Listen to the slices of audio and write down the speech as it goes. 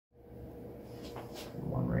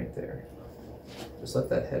One right there. Just let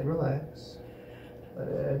that head relax. Let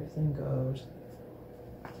everything go.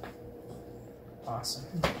 Awesome.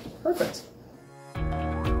 Perfect.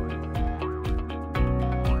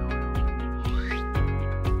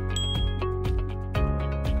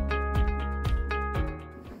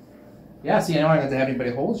 Yeah, see, I don't have to have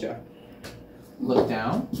anybody hold you. Look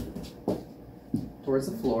down towards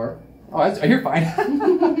the floor. Oh, you're fine.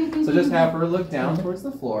 So just have her look down towards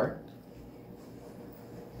the floor.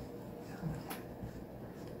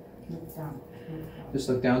 Just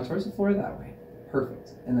look down towards the floor that way.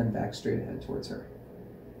 Perfect. And then back straight ahead towards her.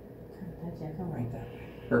 Right that way.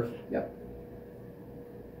 Perfect. Yep.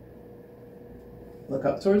 Look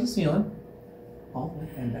up towards the ceiling. All the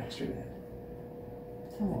way and back straight ahead.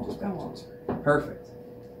 Just back towards her. Perfect.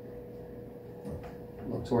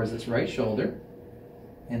 Look towards this right shoulder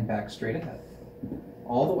and back straight ahead.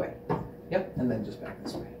 All the way. Yep. And then just back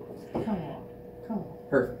this way. Come on. Come on.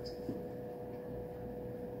 Perfect.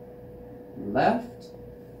 Left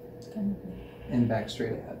and back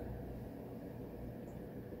straight ahead.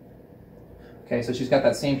 Okay, so she's got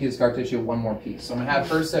that same piece of scar tissue, one more piece. So I'm gonna have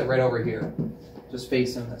her sit right over here, just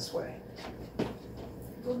facing this way.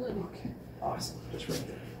 Okay, awesome, just right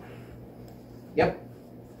there. Yep,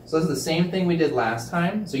 so this is the same thing we did last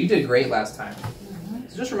time. So you did great last time.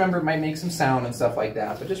 So just remember, it might make some sound and stuff like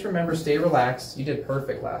that, but just remember, stay relaxed. You did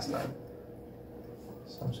perfect last time.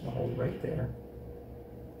 So I'm just gonna hold right there.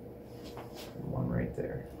 One right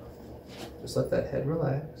there. Just let that head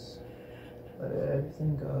relax. Let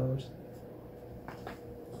everything go.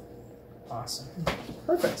 Awesome.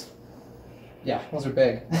 Perfect. Yeah, those are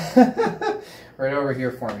big. Right over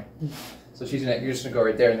here for me. So you're just gonna go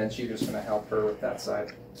right there, and then she's just gonna help her with that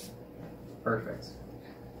side. Perfect.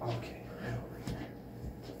 Okay, right over here.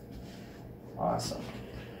 Awesome.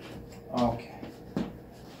 Okay.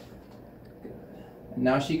 And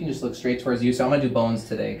now she can just look straight towards you. So I'm gonna do bones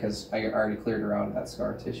today because I already cleared her out of that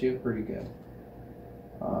scar tissue. Pretty good.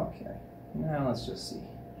 Okay. Now let's just see.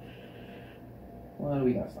 What do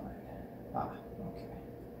we gotta find? Okay.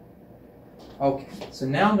 Okay, so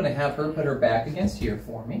now I'm gonna have her put her back against here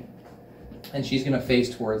for me. And she's gonna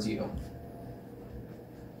face towards you.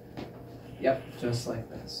 Yep, just like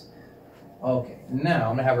this. Okay, now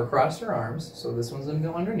I'm gonna have her cross her arms. So this one's gonna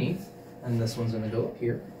go underneath, and this one's gonna go up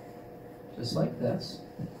here. Just like this.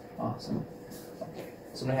 Awesome. Okay,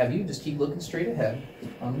 so I'm gonna have you just keep looking straight ahead.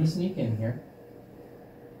 I'm gonna sneak in here.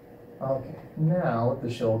 Okay, now let the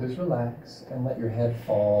shoulders relax and let your head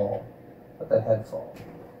fall. Let the head fall.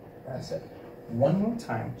 That's it. One more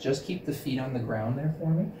time. Just keep the feet on the ground there for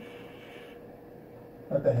me.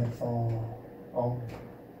 Let the head fall. Oh,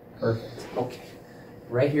 perfect. Okay.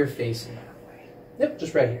 Right here facing that way. Yep,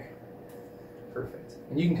 just right here. Perfect.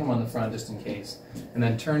 And you can come on the front just in case. And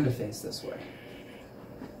then turn to face this way.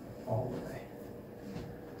 All the way.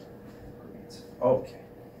 Great. Okay.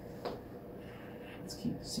 Let's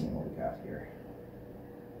keep seeing what we got here.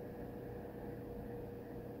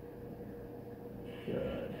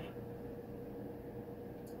 Good.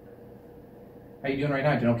 How you doing right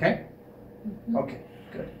now? Doing okay? Mm-hmm. Okay,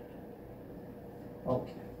 good.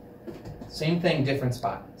 Okay. Same thing, different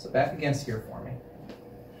spot. So back against here for me.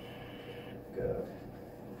 Good.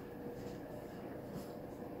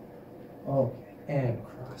 Okay, and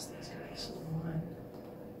cross these guys. So one,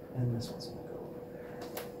 and this one's gonna go over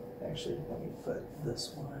there. Actually, let me put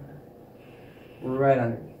this one right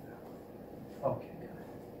underneath that. Okay,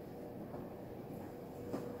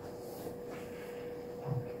 good.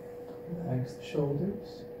 Okay, relax the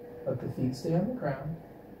shoulders. Let the feet stay on the ground.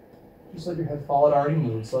 Just let your head fall. It already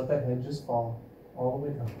moved, so let that head just fall all the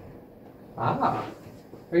way down. Ah,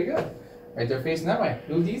 very good. Right there facing that way.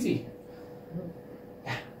 Moved easy.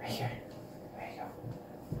 Yeah, right here. There you go.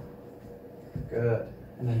 Good.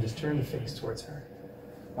 And then just turn the face towards her.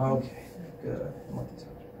 Okay, good. And let the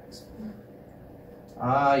toes relax.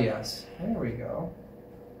 Ah, yes. There we go.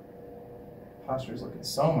 Posture is looking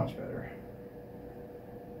so much better.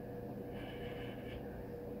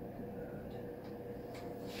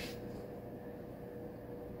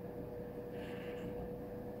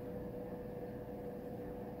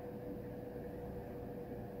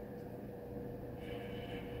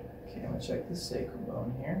 Okay, I'm gonna check the sacrum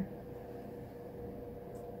bone here.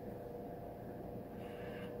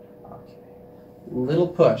 Okay, little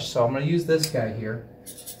push. So I'm gonna use this guy here.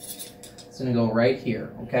 It's gonna go right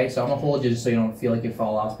here. Okay, so I'm gonna hold you just so you don't feel like you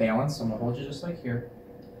fall off balance. So I'm gonna hold you just like here.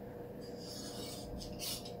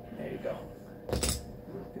 There you go.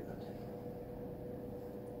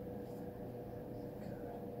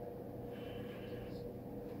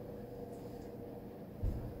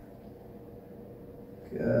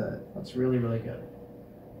 Good. Good. That's really, really good.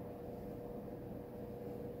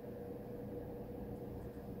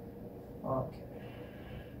 Okay.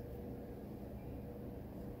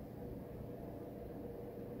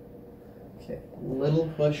 Okay, little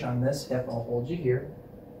push on this hip. I'll hold you here.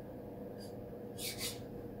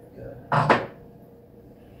 Good.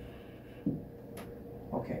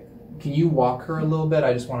 Okay, can you walk her a little bit?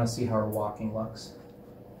 I just want to see how her walking looks.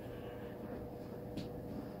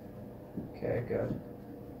 Okay, good.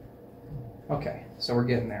 Okay, so we're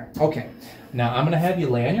getting there. Okay, now I'm going to have you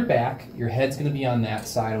lay on your back. Your head's going to be on that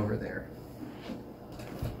side over there.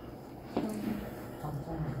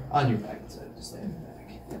 On your back, so just lay on your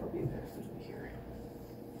back. That'll be there for you here.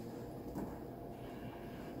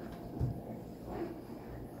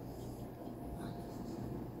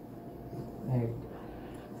 There you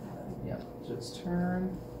go. Yep, just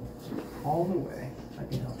turn all the way. I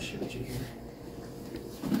can help shoot you here.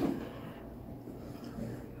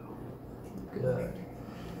 There we go. Good.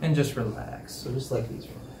 And just relax. So just like these,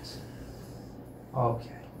 relax.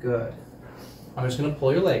 Okay, good. I'm just going to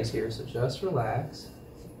pull your legs here, so just relax.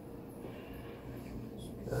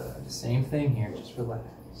 Good. Same thing here, just relax.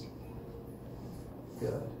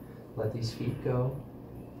 Good. Let these feet go.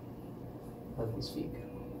 Let these feet go.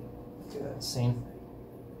 Good. Same thing.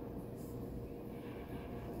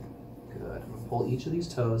 Good. I'm going to pull each of these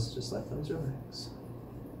toes, just let those relax.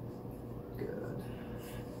 Good.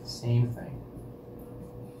 Same thing.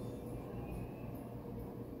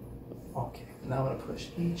 Okay, now I'm going to push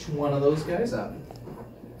each one of those guys up.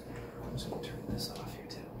 I'm just going to turn this off here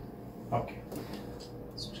too. Okay.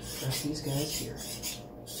 So just press these guys here.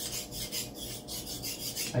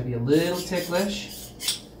 Might be a little ticklish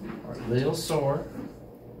or a little sore.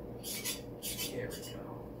 There we go.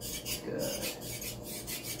 Good.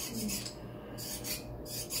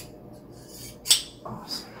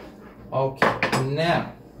 Awesome. Okay,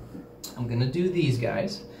 now I'm going to do these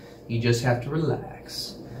guys. You just have to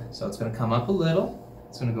relax. So it's going to come up a little.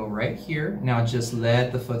 It's going to go right here. Now just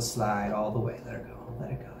let the foot slide all the way. Let it go.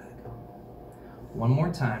 Let it go. Let it go. One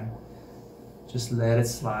more time. Just let it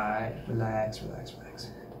slide. Relax, relax,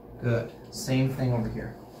 relax. Good. Same thing over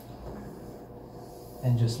here.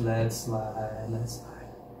 And just let it slide. Let it slide.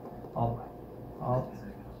 All the way. All the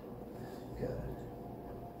way. Good.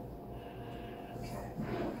 Okay.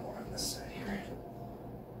 One more on this side here.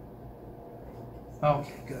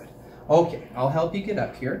 Okay, good. Okay, I'll help you get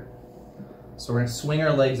up here. So we're going to swing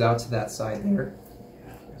our legs out to that side there.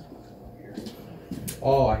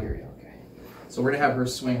 Oh, I hear you. Okay. So we're going to have her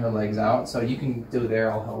swing her legs out. So you can do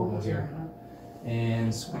there. I'll hold her here.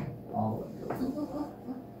 And swing all the way.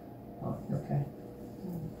 Oh, you okay?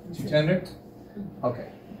 Too tender?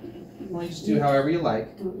 Okay. Well, you just do however you like.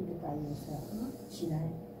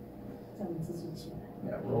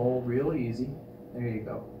 Yeah, roll real easy. There you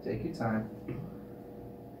go. Take your time.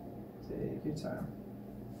 Take your time.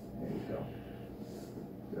 There you go.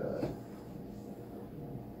 Good.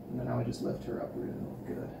 And then now we just lift her up real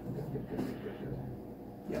good. Good, good, good, good, good, good.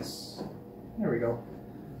 Yes. There we go.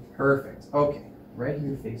 Perfect. Okay. Right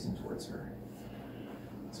here facing towards her.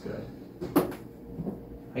 That's good.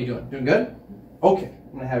 How you doing? Doing good? Okay.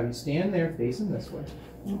 I'm going to have you stand there facing this way.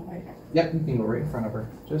 Yep, you can go right in front of her,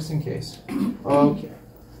 just in case. Okay.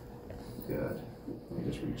 Good. Let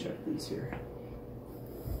me just recheck these here.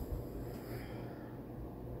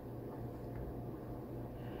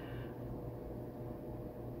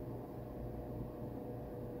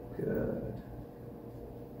 Good.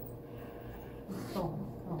 Oh.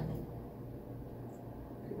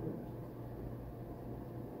 Good.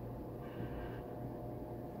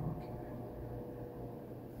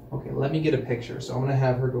 Okay, let me get a picture. So I'm going to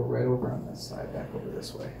have her go right over on this side, back over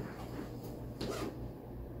this way.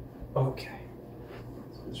 Okay.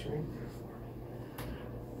 So just right there for me.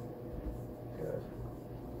 Good.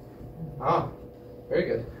 Ah, very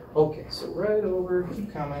good. Okay, so right over,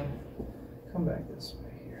 keep coming. Come back this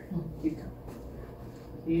way here. Keep coming.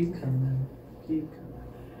 Keep coming. Keep coming.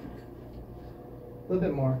 A little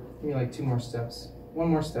bit more. Give me like 2 more steps. 1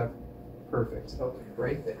 more step. Perfect. Okay,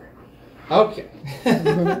 right there. Okay.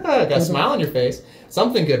 Got a smile on your face.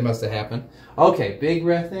 Something good must have happened. Okay, big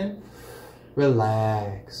breath in.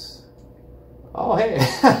 Relax. Oh, hey.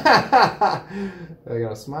 I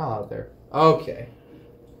got a smile out there. Okay.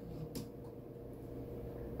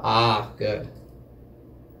 Ah, good.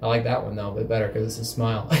 I like that one though, a bit better because it's a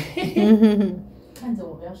smile.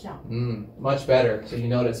 Much better. So you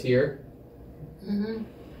notice here?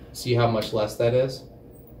 See how much less that is?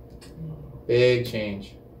 Big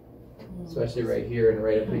change. Especially right here and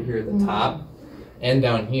right up here at the top and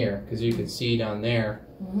down here, because you can see down there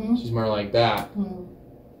she's more like that.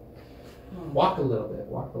 Walk a little bit.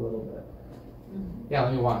 Walk a little bit. Yeah,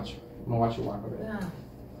 let me watch. I'm gonna watch you walk over there.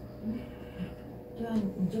 对啊，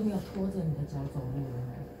你就没有拖着你的脚走路了。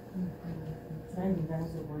所以你刚刚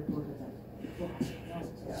是不会拖着脚做好这样子。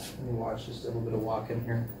Yeah, let me watch just a little bit of walking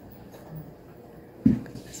here.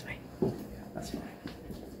 That's fine. Yeah, that's fine.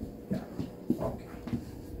 Yeah. Okay.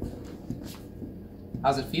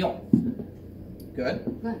 How's it feel? Good?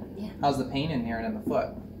 Good, yeah. How's the pain in here and in the foot?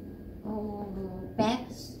 Oh, back,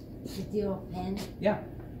 still pain. Yeah.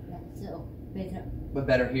 That's so better. But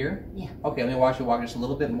better here? Yeah. Okay, let me watch you walk just a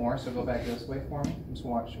little bit more. So go back this way for me. Just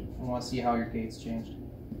watch. I want to see how your gait's changed.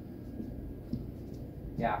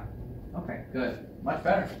 Yeah. Okay, good. Much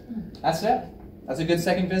better. That's it. That's a good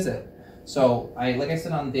second visit. So like I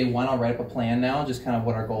said on day one, I'll write up a plan now, just kind of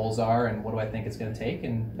what our goals are and what do I think it's going to take.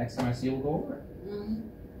 And next time I see you, we'll go over it.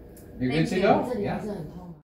 You're good to go? Yeah.